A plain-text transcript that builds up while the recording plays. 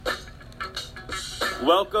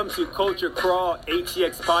Welcome to Culture Crawl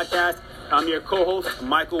HCX Podcast. I'm your co-host,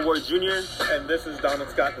 Michael Ward Jr. And this is Donald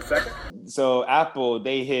Scott II. So Apple,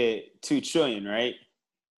 they hit 2 trillion, right?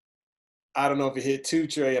 I don't know if it hit 2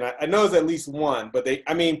 trillion. I know it's at least one, but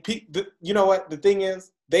you know what? The thing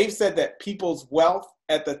is, they've said that people's wealth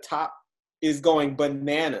at the top is going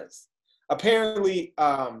bananas. Apparently,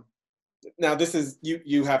 now this is,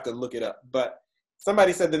 you have to look it up, but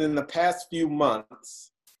somebody said that in the past few months,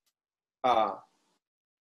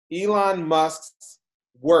 Elon Musk's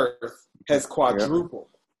worth has quadrupled.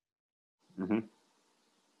 Yep. Mm-hmm.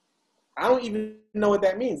 I don't even know what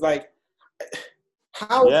that means. Like,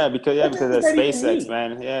 how? Yeah, because of SpaceX,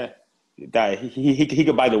 man. Yeah, that he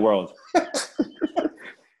could buy the world.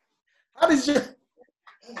 How does your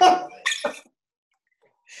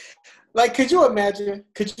like? Could you imagine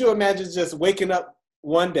just waking up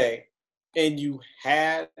one day and you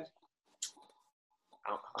had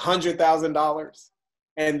 $100,000,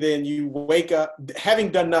 and then you wake up having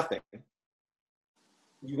done nothing.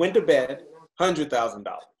 You went to bed, $100,000.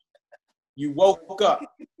 You woke up,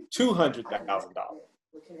 $200,000.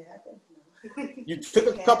 You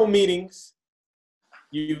took a couple meetings.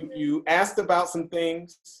 You asked about some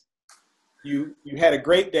things. You had a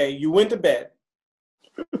great day. You went to bed.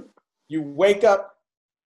 You wake up,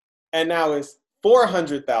 and now it's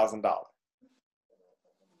 $400,000.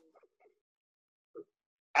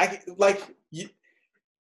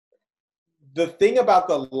 The thing about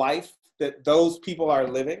the life that those people are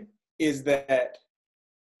living is that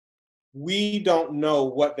we don't know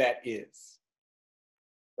what that is,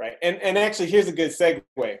 right? And actually, here's a good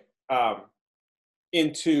segue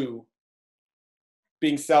into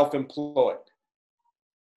being self-employed.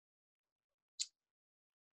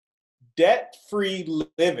 Debt-free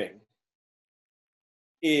living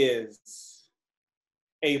is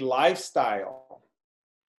a lifestyle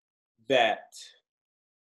that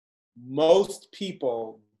most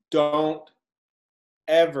people don't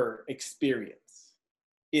ever experience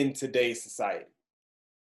in today's society.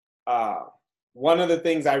 One of the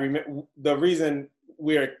things I remember, the reason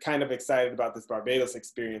we're kind of excited about this Barbados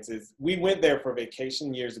experience is we went there for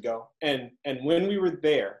vacation years ago, and when we were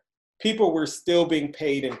there, people were still being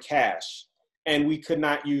paid in cash, and we could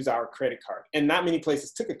not use our credit card. And not many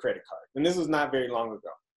places took a credit card, and this was not very long ago.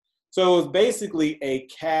 So it was basically a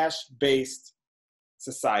cash-based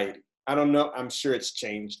society. I don't know, I'm sure it's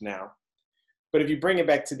changed now. But if you bring it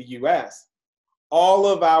back to the US, all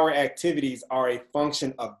of our activities are a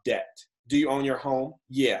function of debt. Do you own your home?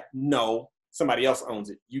 Yeah. No. Somebody else owns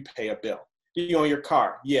it. You pay a bill. Do you own your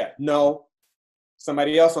car? Yeah. No.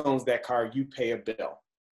 Somebody else owns that car. You pay a bill.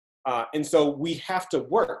 And so we have to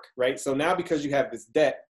work, right? So now because you have this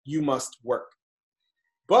debt, you must work.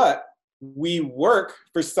 But we work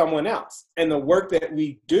for someone else. And the work that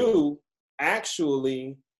we do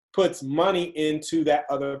actually puts money into that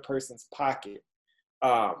other person's pocket.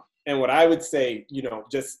 And what I would say,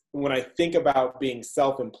 just when I think about being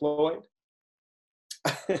self-employed,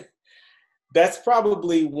 that's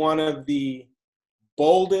probably one of the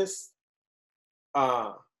boldest,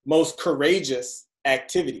 most courageous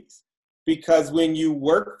activities. Because when you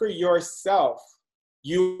work for yourself,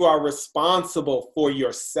 you are responsible for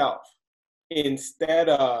yourself instead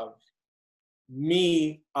of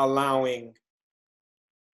me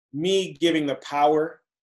giving the power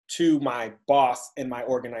to my boss and my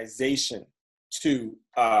organization to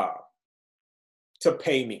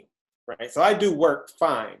pay me, right? So I do work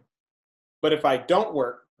fine, but if I don't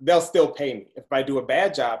work, they'll still pay me. If I do a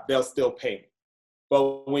bad job, they'll still pay me.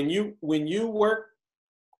 But when you work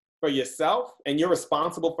for yourself and you're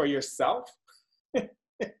responsible for yourself,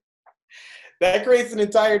 that creates an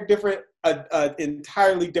entirely different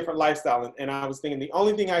lifestyle. And I was thinking the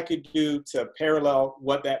only thing I could do to parallel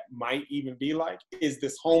what that might even be like is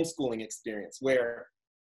this homeschooling experience, where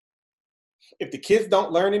if the kids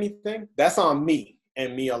don't learn anything, that's on me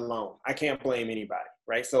and me alone. I can't blame anybody,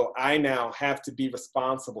 right? So I now have to be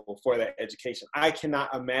responsible for that education. I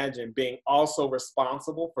cannot imagine being also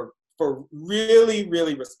responsible for really,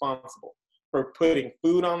 really responsible for putting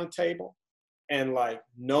food on the table and like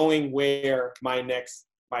knowing where my next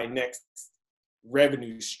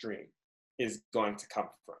revenue stream is going to come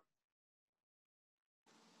from.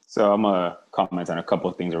 So I'm gonna comment on a couple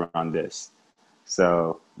of things around this.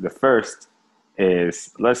 So the first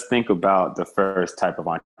is, let's think about the first type of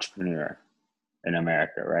entrepreneur in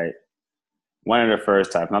America, right? One of the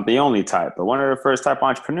first type, not the only type, but one of the first type of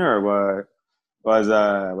entrepreneur was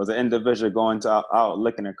an individual going out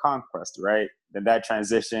looking at conquest, right? Then that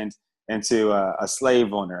transitioned into a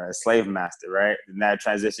slave owner, a slave master, right? Then that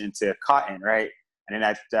transitioned to cotton, right? And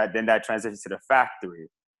then that transitioned to the factory.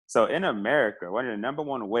 So in America, one of the number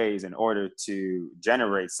one ways in order to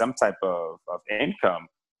generate some type of income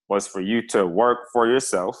was for you to work for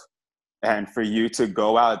yourself and for you to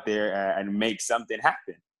go out there and make something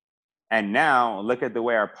happen. And now look at the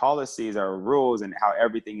way our policies, our rules, and how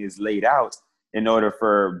everything is laid out in order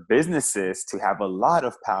for businesses to have a lot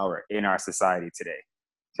of power in our society today.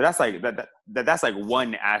 So that's like that's like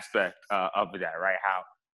one aspect of that, right? How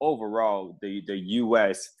overall the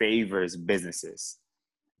U.S. favors businesses.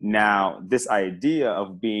 Now, this idea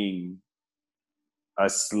of being a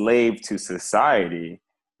slave to society,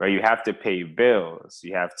 where you have to pay bills,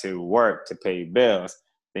 you have to work to pay bills,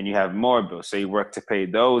 then you have more bills, so you work to pay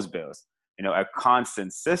those bills. You know, a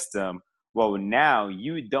constant system. Well, now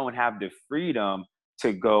you don't have the freedom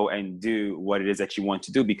to go and do what it is that you want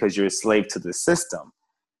to do because you're a slave to the system.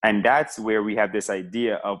 And that's where we have this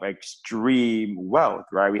idea of extreme wealth,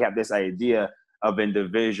 right? We have this idea of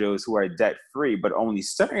individuals who are debt free, but only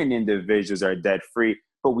certain individuals are debt free,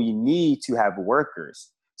 but we need to have workers.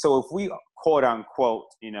 So if we quote unquote,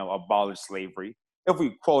 abolish slavery, if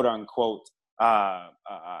we quote unquote,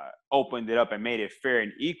 opened it up and made it fair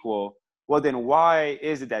and equal, well, then why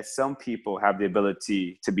is it that some people have the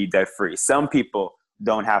ability to be debt free? Some people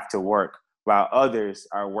don't have to work while others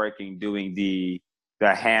are working, doing the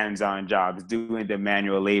hands-on jobs, doing the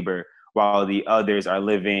manual labor, while the others are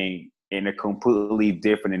living in a completely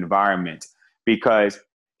different environment. Because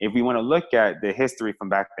if we want to look at the history from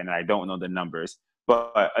back then, and I don't know the numbers,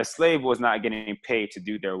 but a slave was not getting paid to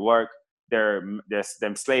do their work. Them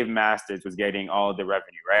slave masters was getting all the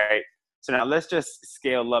revenue, right? So now let's just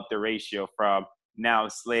scale up the ratio from now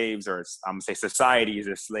slaves, or I'm gonna say societies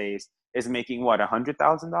as slaves, is making what,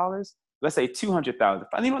 $100,000? Let's say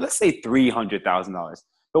 $200,000. Let's say $300,000.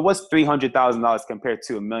 But what's $300,000 compared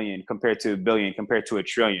to $1 million, compared to $1 billion, compared to $1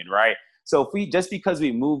 trillion, right? So if we, just because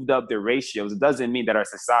we moved up the ratios, it doesn't mean that our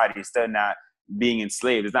society is still not being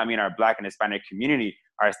enslaved. It does not mean our Black and Hispanic community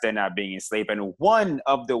are still not being enslaved. And one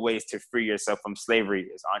of the ways to free yourself from slavery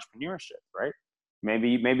is entrepreneurship, right?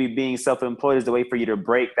 Maybe being self-employed is the way for you to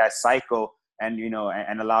break that cycle and,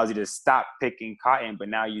 and allows you to stop picking cotton, but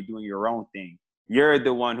now you're doing your own thing. You're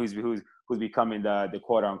the one who's becoming the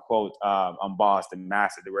quote unquote boss, the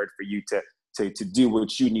master, the word for you to do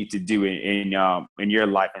what you need to do in your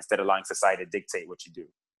life instead of allowing society to dictate what you do.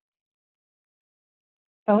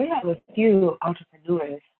 So we have a few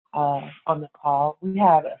entrepreneurs on the call. We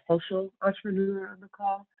have a social entrepreneur on the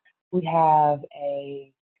call. We have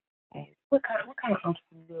a what kind of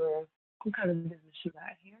entrepreneur? What kind of business you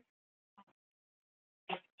got here?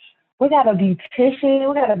 We got a beautician.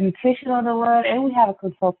 We got a beautician on the line, and we have a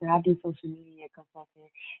consultant. I do social media consulting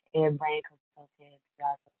and brand consulting,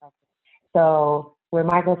 job consulting. So when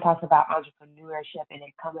Michael talks about entrepreneurship and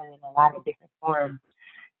it coming in a lot of different forms,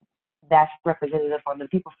 that's representative on the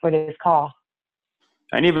people for this call.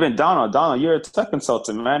 And even Donald, you're a tech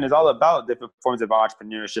consultant, man. It's all about different forms of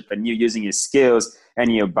entrepreneurship and you using your skills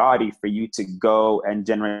and your body for you to go and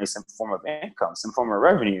generate some form of income, some form of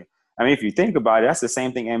revenue. I mean, if you think about it, that's the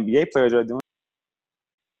same thing NBA players are doing.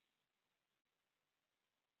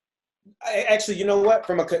 Actually, you know what?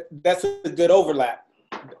 That's a good overlap,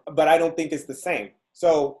 but I don't think it's the same.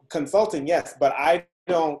 So consulting, yes, but I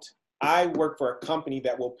work for a company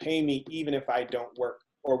that will pay me even if I don't work,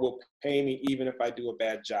 or will pay me even if I do a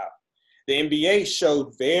bad job. The NBA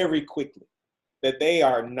showed very quickly that they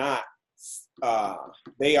are not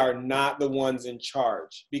the ones in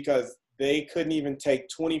charge, because they couldn't even take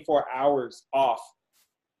 24 hours off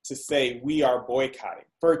to say we are boycotting.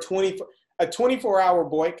 For a 24-hour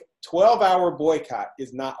boycott, 12-hour boycott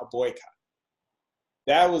is not a boycott.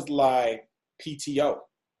 That was like PTO.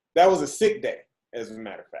 That was a sick day, as a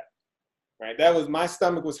matter of fact. Right? That was, my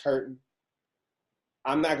stomach was hurting.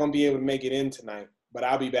 I'm not going to be able to make it in tonight, but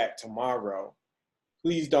I'll be back tomorrow.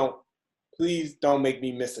 Please don't make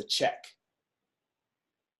me miss a check.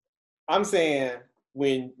 I'm saying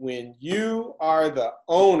when you are the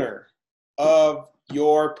owner of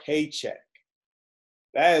your paycheck,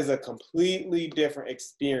 that is a completely different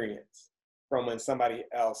experience from when somebody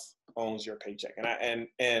else owns your paycheck. And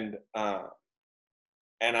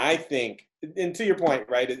I think, and to your point,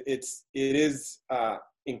 right, it is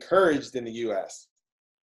encouraged in the U.S.,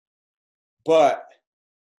 but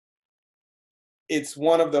it's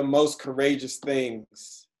one of the most courageous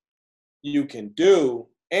things you can do.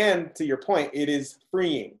 And to your point, it is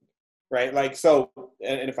freeing, right? Like, so,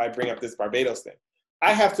 and if I bring up this Barbados thing,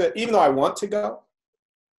 I have to, even though I want to go,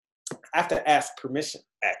 I have to ask permission,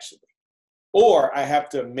 actually. Or I have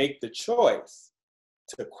to make the choice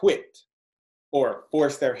to quit or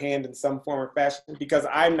force their hand in some form or fashion, because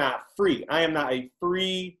I'm not free. I am not a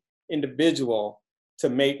free individual to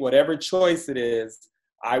make whatever choice it is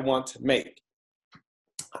I want to make.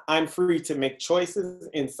 I'm free to make choices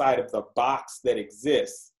inside of the box that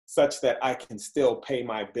exists such that I can still pay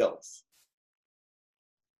my bills.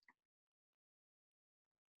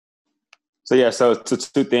 So yeah, so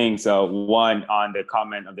two things. One, on the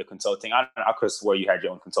comment of the consulting, I could have swore you had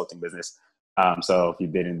your own consulting business. So if you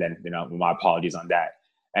didn't, then my apologies on that.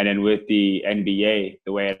 And then with the NBA,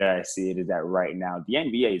 the way that I see it is that right now the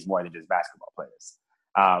NBA is more than just basketball players.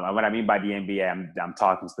 And what I mean by the NBA, I'm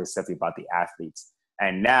talking specifically about the athletes.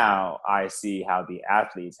 And now I see how the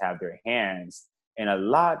athletes have their hands in a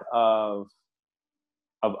lot of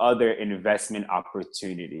other investment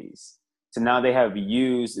opportunities. So now they have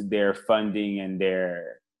used their funding and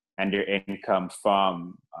their income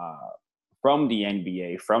from the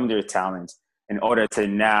NBA, from their talents, in order to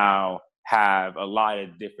now have a lot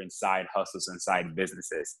of different side hustles and side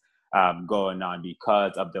businesses going on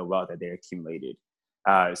because of the wealth that they accumulated.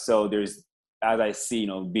 So there's, as I see,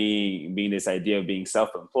 being this idea of being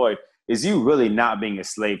self-employed, is you really not being a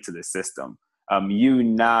slave to the system. You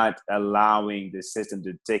not allowing the system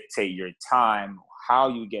to dictate your time, how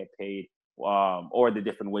you get paid, or the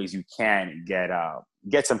different ways you can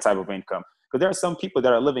get some type of income. Because there are some people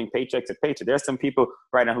that are living paycheck to paycheck. There are some people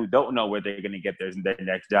right now who don't know where they're going to get their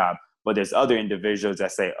next job. But there's other individuals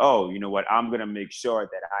that say, oh, you know what, I'm going to make sure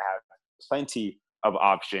that I have plenty of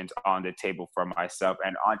options on the table for myself.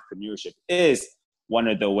 And entrepreneurship is one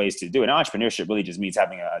of the ways to do it. And entrepreneurship really just means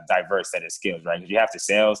having a diverse set of skills, right? Because you have to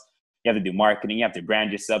sales, you have to do marketing, you have to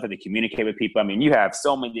brand yourself, you have to communicate with people. I mean, you have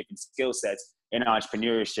so many different skill sets in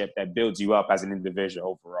entrepreneurship that builds you up as an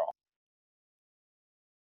individual overall.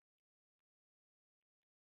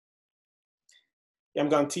 I'm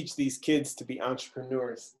going to teach these kids to be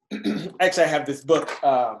entrepreneurs. Actually, I have this book.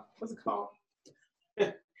 What's it called?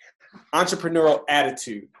 Entrepreneurial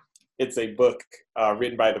Attitude. It's a book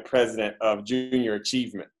written by the president of Junior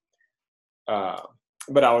Achievement.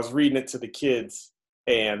 But I was reading it to the kids,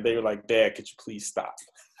 and they were like, Dad, could you please stop?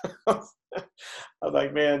 I was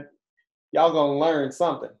like, man, y'all going to learn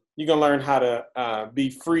something. You're going to learn how to be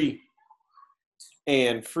free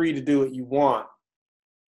and free to do what you want.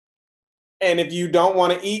 And if you don't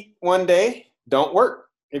want to eat one day, don't work.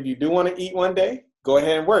 If you do want to eat one day, go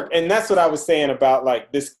ahead and work. And that's what I was saying about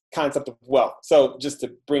like this concept of wealth. So just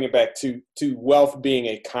to bring it back to wealth being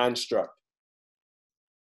a construct.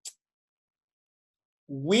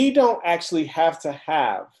 We don't actually have to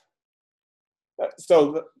have,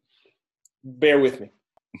 so bear with me.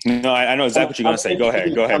 No, I know exactly what you're going to say. Go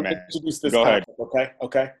ahead, man. Go ahead.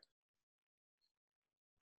 Okay.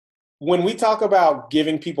 When we talk about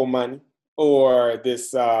giving people money, or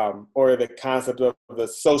this, or the concept of the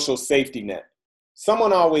social safety net,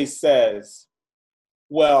 someone always says,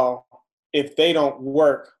 well, if they don't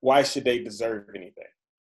work, why should they deserve anything?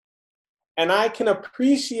 And I can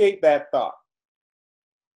appreciate that thought.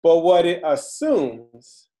 But what it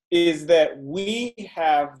assumes is that we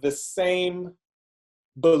have the same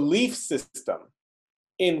belief system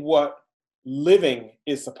in what living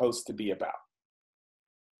is supposed to be about.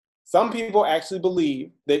 Some people actually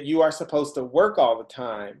believe that you are supposed to work all the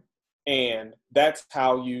time, and that's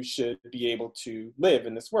how you should be able to live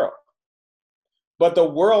in this world. But the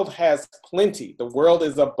world has plenty. The world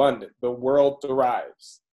is abundant. The world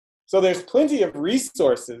thrives. So there's plenty of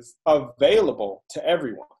resources available to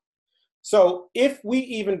everyone. So if we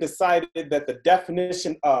even decided that the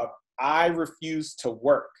definition of I refuse to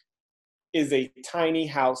work is a tiny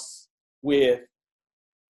house with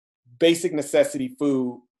basic necessity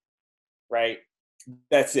food, right?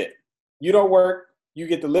 That's it. You don't work. You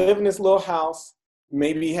get to live in this little house,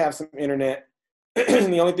 maybe have some internet.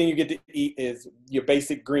 The only thing you get to eat is your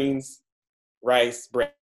basic greens, rice,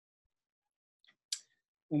 bread.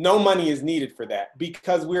 No money is needed for that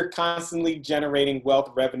because we're constantly generating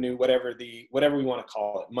wealth, revenue, whatever we want to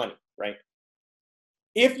call it, money, right?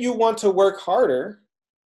 If you want to work harder,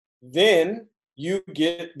 then you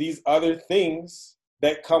get these other things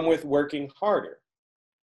that come with working harder.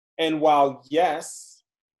 And while, yes,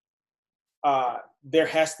 there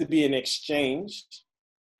has to be an exchange,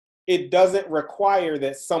 it doesn't require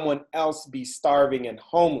that someone else be starving and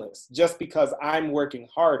homeless just because I'm working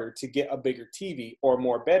harder to get a bigger TV or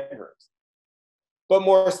more bedrooms. But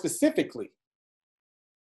more specifically,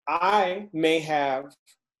 I may have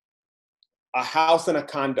a house and a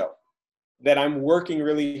condo that I'm working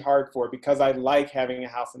really hard for because I like having a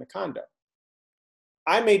house and a condo.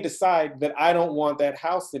 I may decide that I don't want that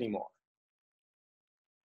house anymore.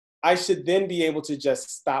 I should then be able to just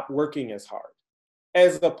stop working as hard,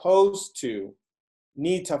 as opposed to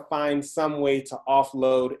need to find some way to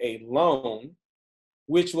offload a loan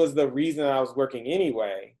which was the reason I was working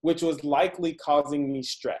anyway, which was likely causing me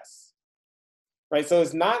stress, right? So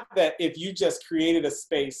it's not that if you just created a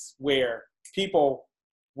space where people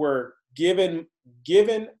were given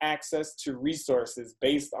access to resources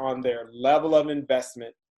based on their level of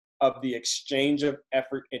investment of the exchange of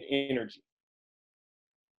effort and energy,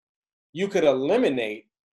 you could eliminate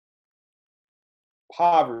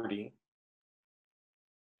poverty.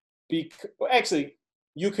 Actually,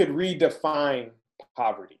 you could redefine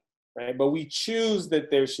poverty, right? But we choose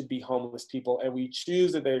that there should be homeless people, and we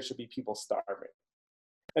choose that there should be people starving.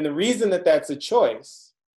 And the reason that that's a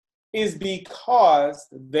choice is because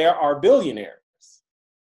there are billionaires.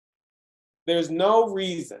 There's no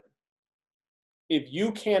reason, if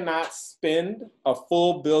you cannot spend a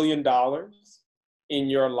full $1 billion in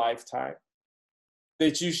your lifetime,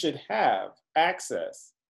 that you should have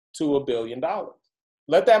access to $1 billion.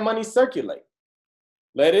 Let that money circulate.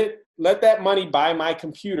 Let that money buy my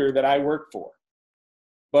computer that I work for.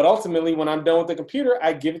 But ultimately, when I'm done with the computer,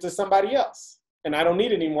 I give it to somebody else. And I don't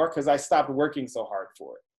need it anymore because I stopped working so hard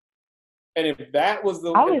for it. And if that was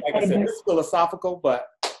like I said, it's philosophical, but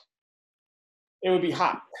it would be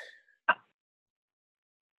hot.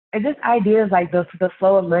 And this idea of like the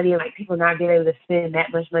flow of money and like people not being able to spend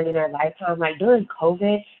that much money in their lifetime, like during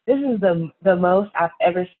COVID, this is the most I've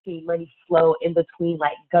ever seen money flow in between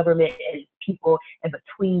like government and people and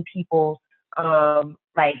between people.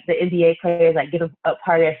 Like the NBA players like give a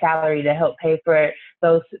part of their salary to help pay for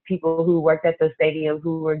those people who worked at the stadium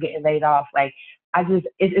who were getting laid off. Like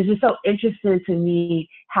it's just so interesting to me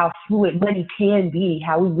how fluid money can be,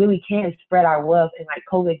 how we really can spread our wealth, and like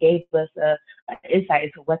COVID gave us an insight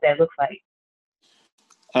into what that looks like.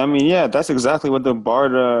 I mean, yeah, that's exactly what the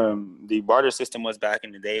barter system was back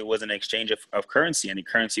in the day. It was an exchange of currency, and the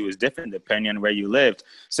currency was different depending on where you lived.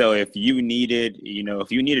 So if you needed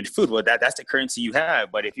food, well, that's the currency you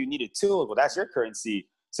have. But if you needed tools, well, that's your currency.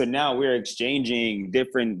 So now we're exchanging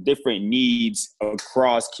different needs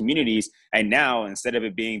across communities. And now instead of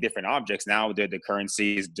it being different objects, now the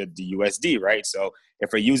currency is the USD, right? So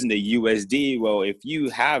if we're using the USD, well, if you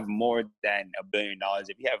have more than $1 billion,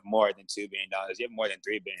 if you have more than $2 billion, you have more than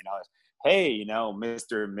 $3 billion, hey,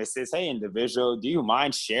 Mr. and Mrs., hey, individual, do you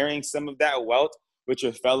mind sharing some of that wealth with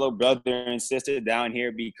your fellow brother and sister down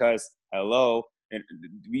here? Because, hello,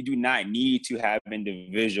 we do not need to have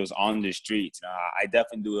individuals on the streets. I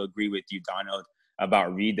definitely do agree with you, Donald,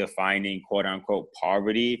 about redefining quote unquote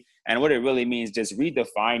poverty. And what it really means, just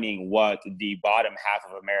redefining what the bottom half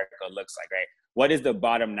of America looks like, right? What is the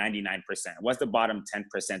bottom 99%? What's the bottom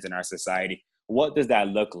 10% in our society? What does that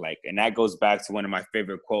look like? And that goes back to one of my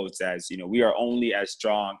favorite quotes as, we are only as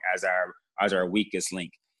strong as our weakest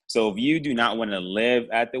link. So if you do not want to live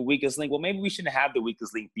at the weakest link, well, maybe we shouldn't have the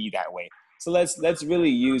weakest link be that way. So let's really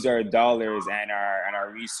use our dollars and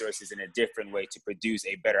our resources in a different way to produce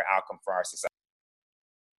a better outcome for our society.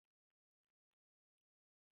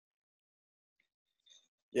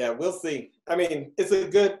 Yeah, we'll see. I mean,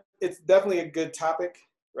 it's definitely a good topic,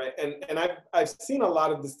 right? And I've seen a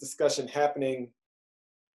lot of this discussion happening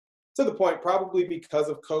to the point probably because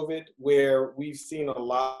of COVID, where we've seen a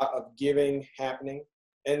lot of giving happening.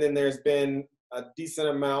 And then there's been a decent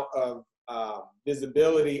amount of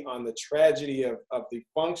visibility on the tragedy of the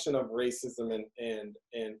function of racism and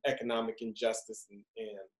economic injustice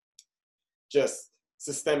and just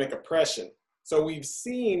systemic oppression. So we've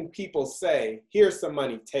seen people say, here's some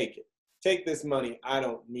money, take it. Take this money, I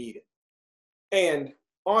don't need it. And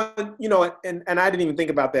and I didn't even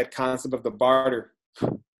think about that concept of the barter.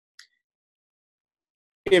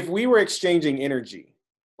 If we were exchanging energy,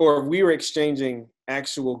 or if we were exchanging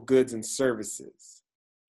actual goods and services,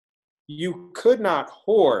 you could not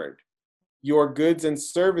hoard your goods and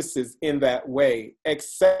services in that way,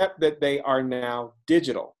 except that they are now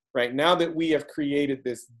digital, right? Now that we have created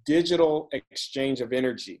this digital exchange of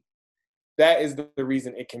energy, that is the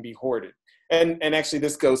reason it can be hoarded. And actually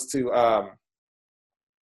this goes to a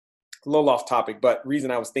little off topic, but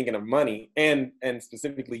reason I was thinking of money and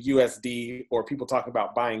specifically USD, or people talking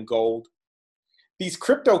about buying gold. These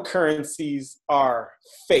cryptocurrencies are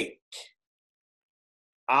fake.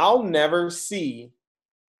 I'll never see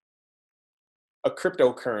a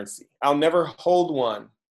cryptocurrency. I'll never hold one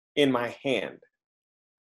in my hand.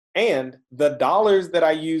 And the dollars that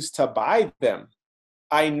I use to buy them,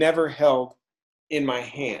 I never held in my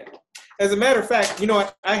hand. As a matter of fact,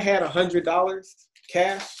 I had $100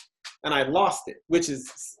 cash and I lost it, which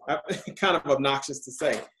is kind of obnoxious to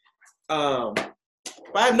say. But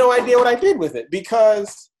I have no idea what I did with it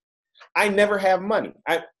because I never have money.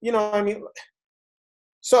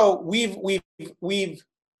 So we've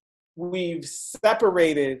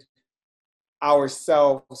separated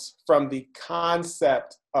ourselves from the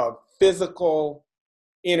concept of physical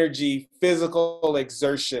energy, physical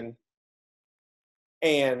exertion,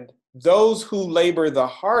 and those who labor the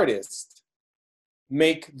hardest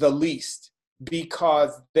make the least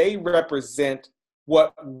because they represent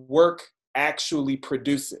what work actually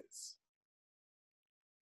produces.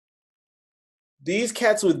 These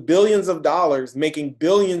cats with billions of dollars making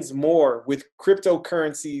billions more with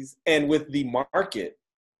cryptocurrencies and with the market,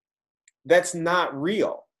 that's not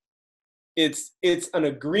real. It's an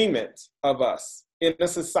agreement of us in a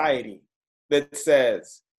society that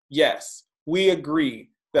says, yes, we agree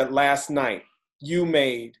that last night you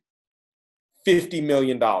made $50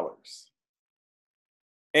 million.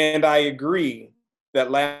 And I agree that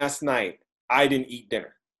last night I didn't eat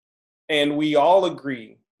dinner. And we all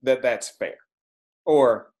agree that that's fair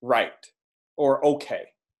or right or okay.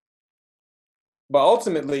 But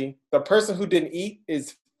ultimately, the person who didn't eat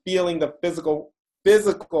is feeling the physical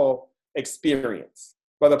experience.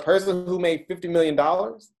 But the person who made $50 million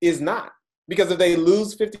is not. Because if they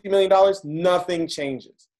lose $50 million, nothing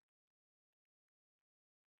changes.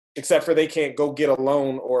 Except for they can't go get a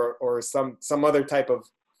loan or some other type of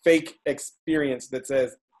fake experience that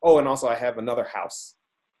says, oh, and also I have another house.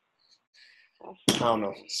 I don't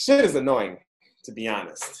know. Shit is annoying, to be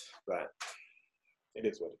honest, but it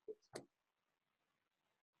is what it is.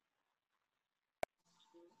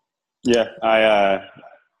 Yeah, I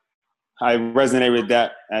resonate with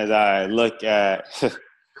that as I look at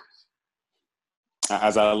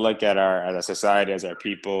our society, as our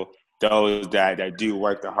people, those that do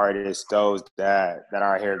work the hardest, those that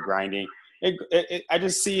are here grinding. I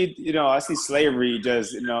just see, I see slavery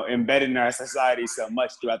just, embedded in our society so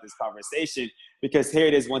much throughout this conversation, because here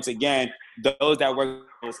it is once again, those that work,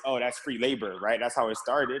 that's free labor, right? That's how it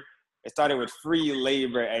started. It started with free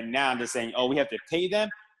labor, and now they're saying, we have to pay them.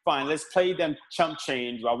 Fine, let's pay them chump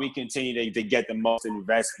change while we continue to get the most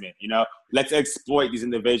investment. Let's exploit these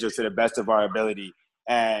individuals to the best of our ability.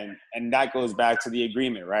 And that goes back to the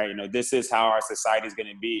agreement, right? This is how our society is going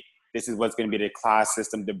to be. This is what's going to be the class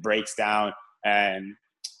system that breaks down. And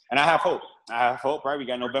I have hope. Right? We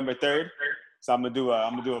got November 3rd. So I'm gonna do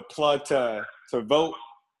a plug to vote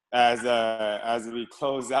as we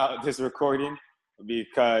close out this recording,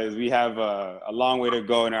 because we have a long way to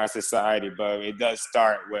go in our society, but it does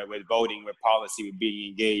start with voting, with policy, with being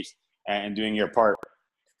engaged and doing your part.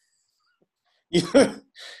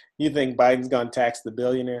 You think Biden's gonna tax the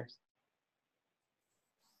billionaires?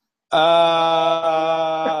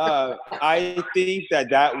 I think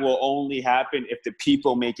that will only happen if the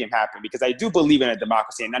people make it happen, because I do believe in a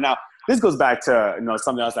democracy. And now this goes back to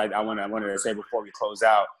something else I wanted to say before we close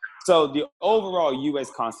out. So the overall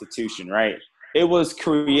U.S. Constitution, right? It was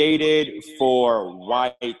created for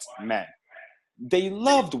white men. They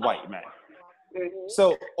loved white men.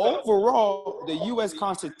 So overall, the U.S.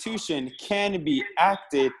 Constitution can be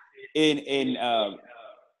acted in a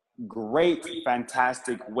great,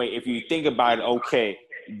 fantastic way if you think about it. Okay,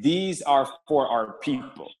 these are for our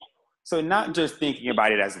people. So not just thinking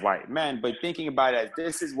about it as white men, but thinking about it as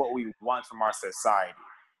this is what we want from our society.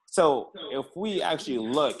 So if we actually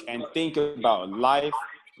look and think about life,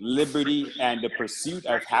 liberty, and the pursuit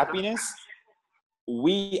of happiness,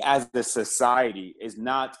 we as a society is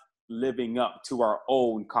not living up to our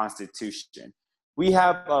own constitution. We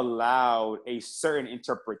have allowed a certain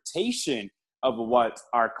interpretation of what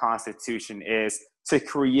our constitution is to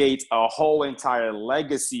create a whole entire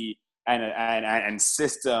legacy and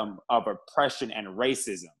system of oppression and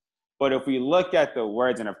racism. But if we look at the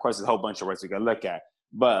words, and of course there's a whole bunch of words we can look at,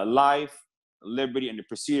 but life, liberty, and the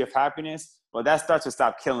pursuit of happiness, well, that starts to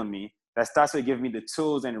stop killing me. That starts to give me the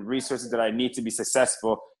tools and resources that I need to be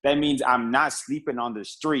successful. That means I'm not sleeping on the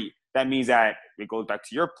street. That means that, it goes back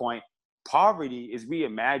to your point, poverty is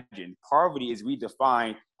reimagined. Poverty is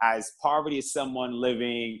redefined as poverty is someone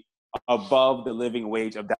living above the living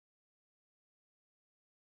wage of that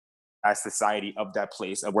society, of that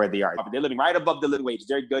place, of where they are. They're living right above the living wage.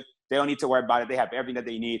 They're good. They don't need to worry about it. They have everything that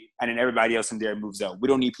they need. And then everybody else in there moves up. We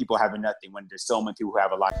don't need people having nothing when there's so many people who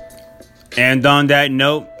have a lot. And on that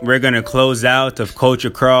note, we're going to close out of Culture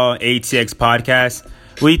Crawl ATX podcast.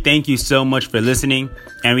 We thank you so much for listening,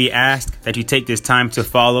 and we ask that you take this time to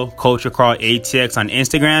follow Culture Crawl ATX on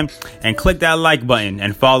Instagram and click that like button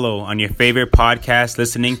and follow on your favorite podcast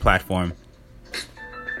listening platform.